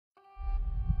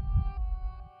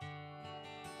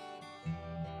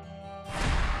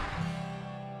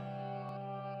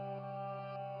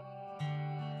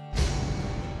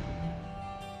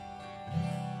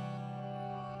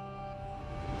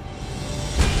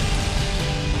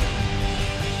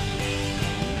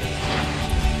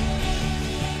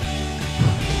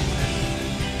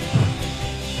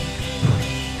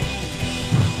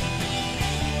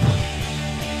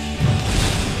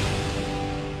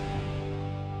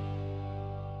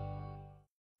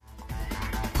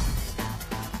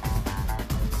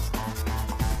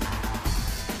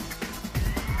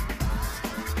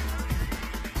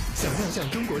向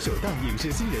中国首档影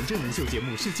视新人真人秀节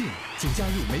目试镜，请加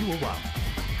入没我网，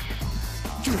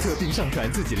注册并上传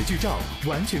自己的剧照，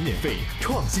完全免费，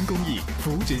创新公益，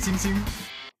扶植新星。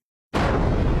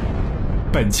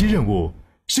本期任务：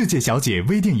世界小姐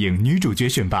微电影女主角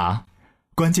选拔，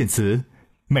关键词：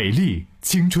美丽、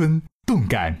青春、动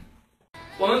感。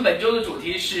我们本周的主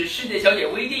题是世界小姐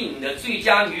微电影的最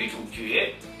佳女主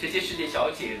角。这些世界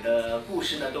小姐的故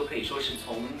事呢，都可以说是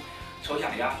从丑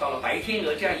小鸭到了白天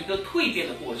鹅这样一个蜕变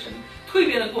的过程。蜕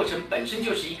变的过程本身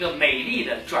就是一个美丽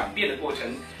的转变的过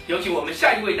程。有请我们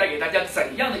下一位带给大家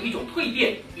怎样的一种蜕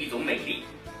变，一种美丽。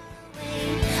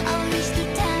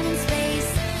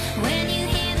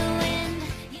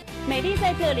美丽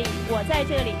在这里，我在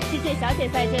这里，世界小姐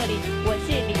在这里，我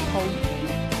是LiTong。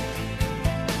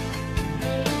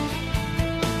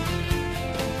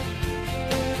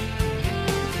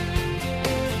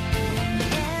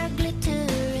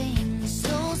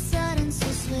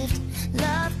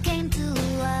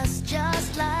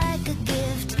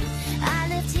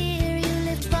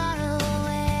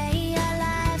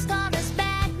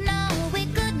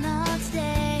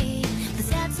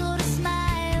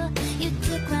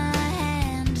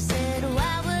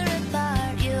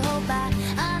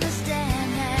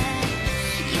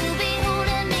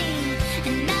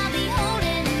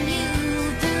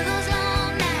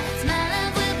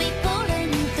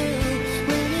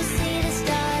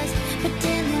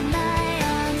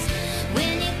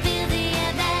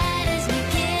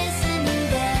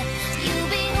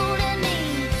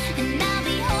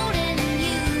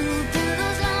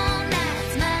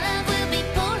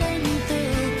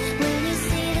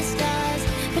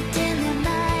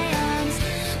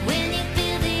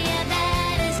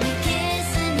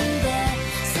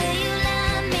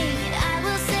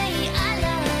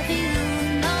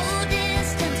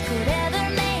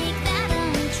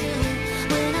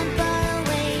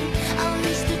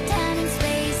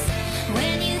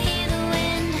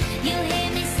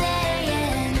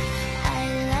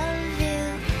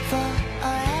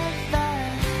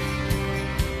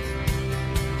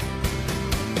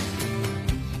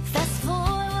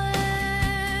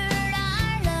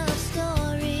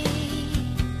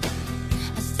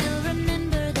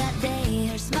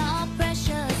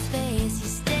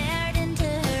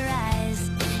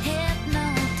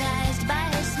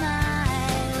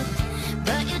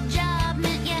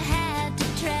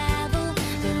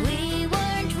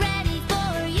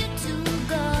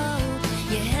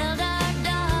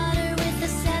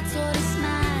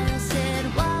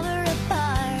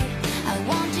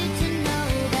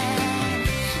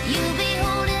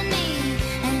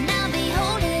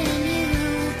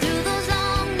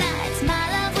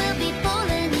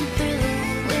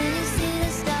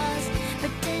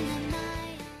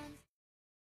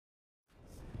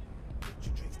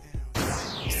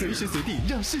随时随地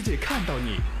让世界看到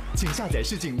你，请下载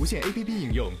视镜无线 APP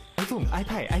应用。iPhone、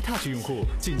iPad、iTouch 用户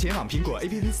请前往苹果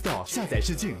App Store 下载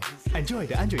视镜。Android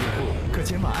的安卓用户可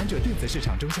前往安卓电子市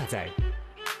场中下载。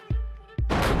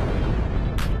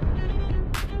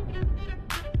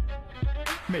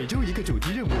每周一个主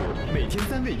题任务，每天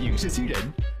3位影视新人，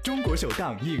中国首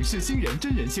档影视新人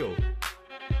真人秀。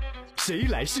谁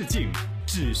来试镜，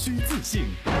只需自信。